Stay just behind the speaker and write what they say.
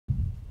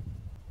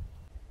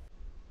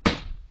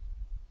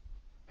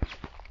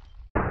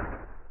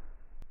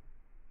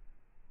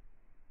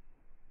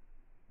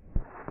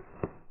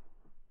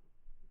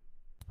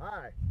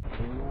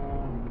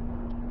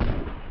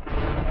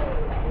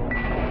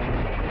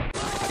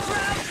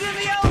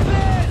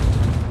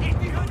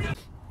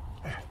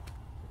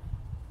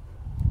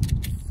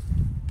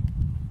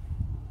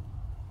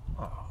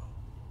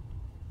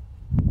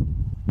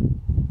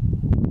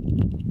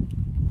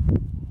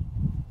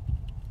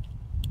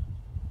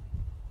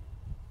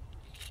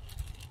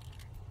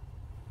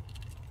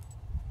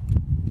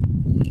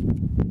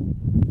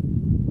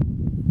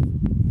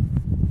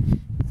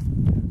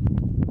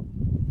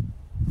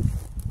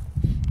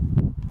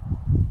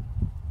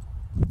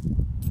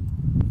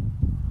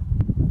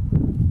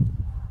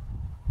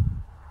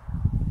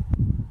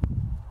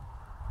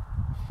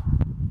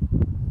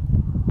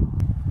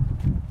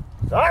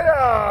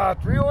Saga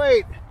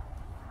 308.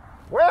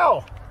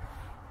 Well,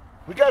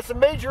 we got some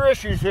major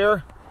issues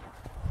here.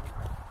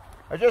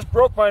 I just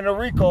broke my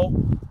norinco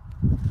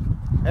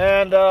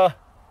and the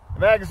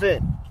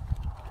magazine.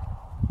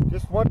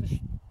 Just went to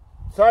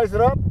size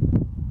it up.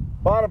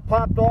 Bottom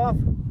popped off.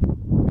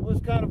 It was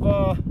kind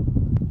of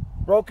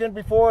broken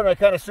before, and I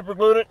kind of super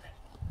glued it.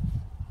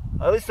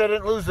 At least I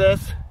didn't lose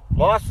this.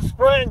 Lost the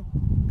spring,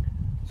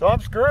 so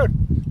I'm screwed.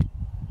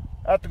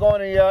 I have to go on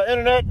the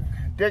internet,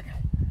 dig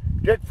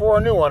for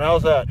a new one.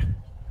 How's that?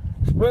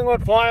 Spring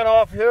went flying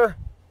off here.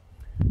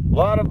 A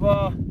lot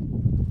of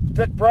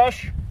thick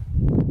brush,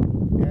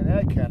 and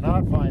I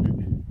cannot find it.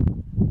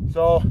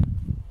 So,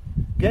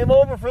 game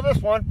over for this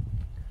one.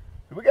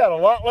 We got a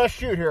lot less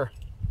shoot here,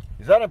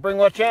 because I didn't bring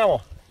much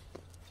ammo.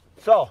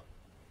 So,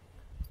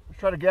 let's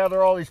try to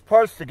gather all these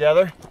parts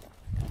together,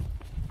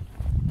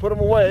 put them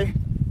away,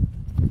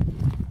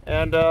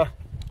 and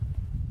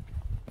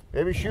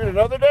maybe shoot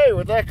another day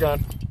with that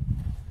gun.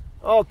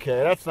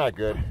 Okay, that's not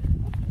good.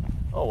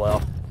 Oh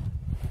well.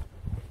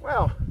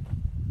 Well,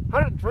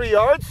 103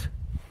 yards.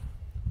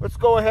 Let's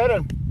go ahead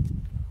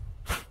and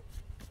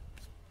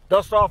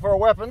dust off our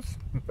weapons.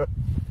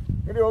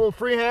 Maybe a little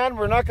freehand.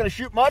 We're not going to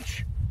shoot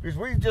much because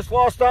we just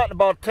lost out in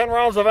about 10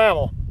 rounds of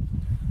ammo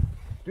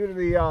due to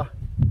the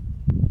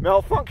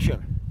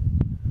malfunction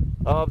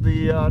of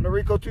the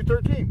norinco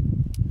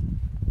 213.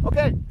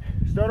 Okay,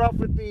 start off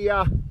with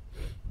the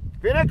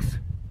Phoenix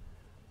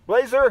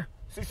Blazer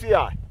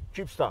CCI,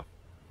 cheap stuff.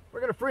 We're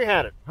going to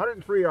freehand it,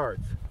 103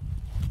 yards.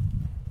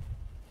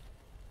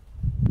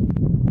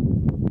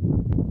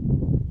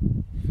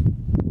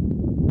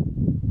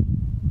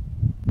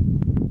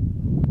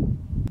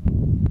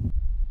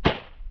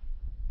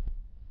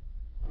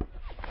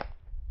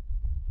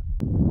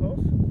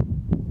 Close.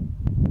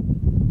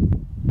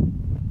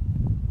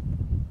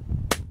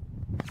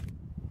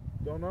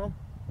 Don't know.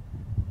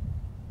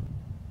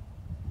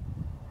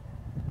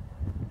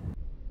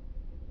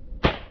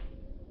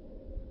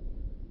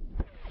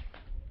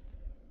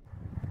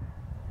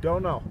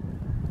 Don't know.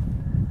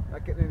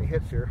 Not getting any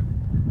hits here.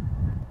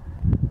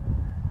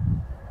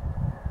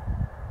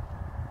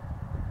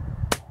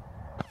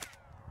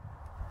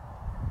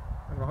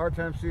 Having a hard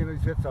time seeing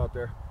these hits out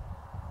there.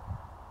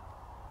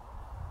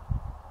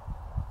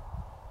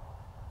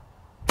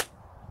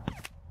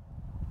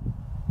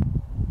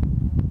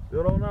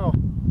 Still don't know.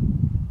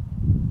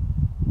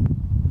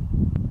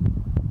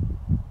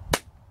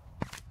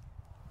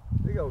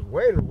 I think I was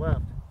way to the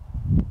left.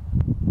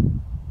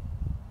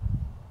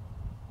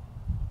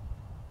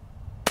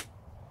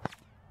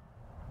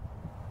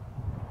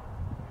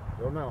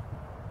 Don't know.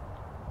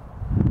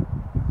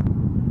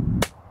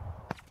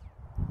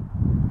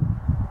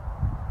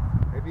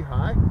 Maybe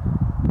high.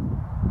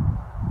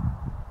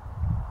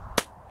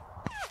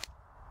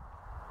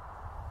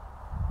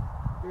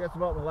 I think that's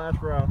about the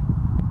last round.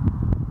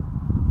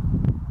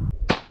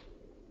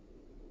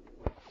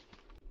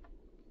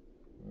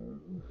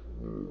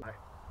 High.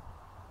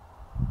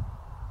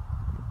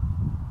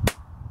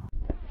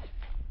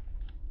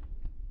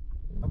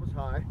 That was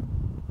high.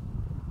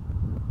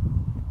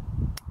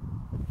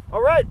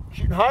 All right,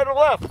 shooting high to the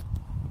left.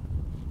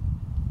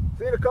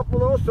 Seen a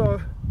couple of those,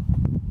 so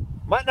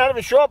might not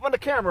even show up on the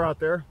camera out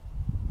there.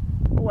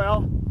 Oh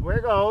well, away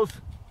it goes.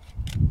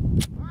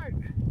 All right,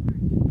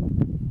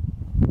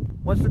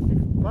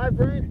 165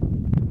 grain.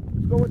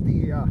 Let's go with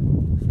the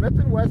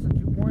Smith & Wesson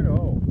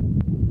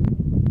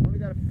 2.0. Only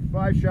got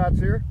 5 shots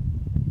here.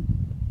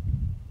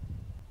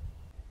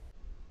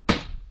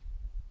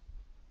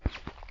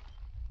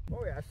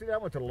 Oh yeah, I see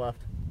that one to the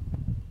left.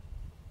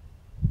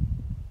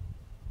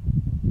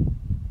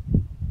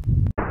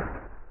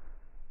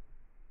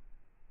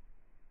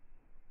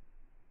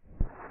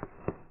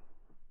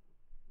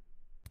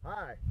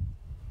 High. I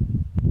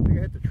think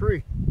I hit the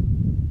tree.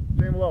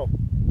 Same low.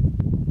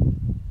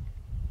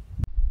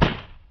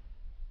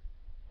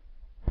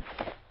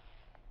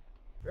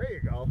 There you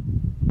go.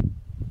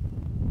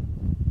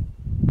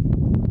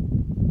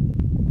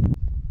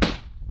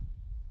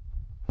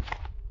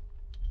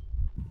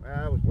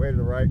 That was way to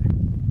the right.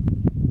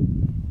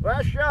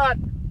 Last shot.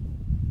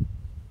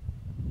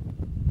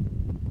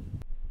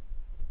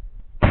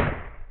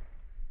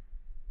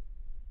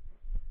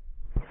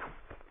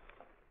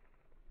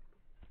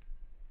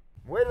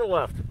 Way to the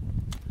left.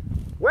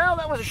 Well,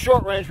 that was a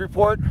short range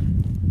report.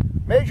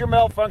 Major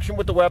malfunction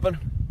with the weapon.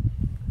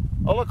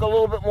 I'll look a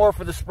little bit more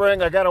for the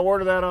spring. I got to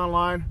order that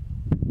online.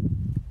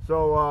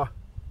 So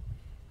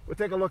we'll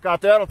take a look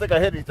out there. I don't think I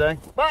hit anything,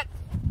 but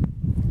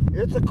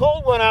it's a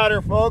cold one out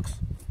here, folks.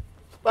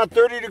 About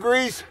 30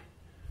 degrees.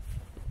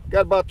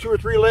 Got about 2 or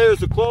 3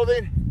 layers of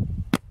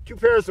clothing, 2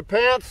 pairs of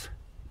pants,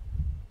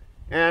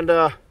 and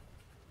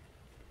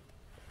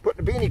putting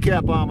a beanie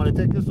cap on when I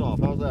take this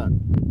off. How's that?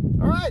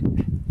 All right.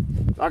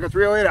 Saga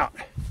 308 out.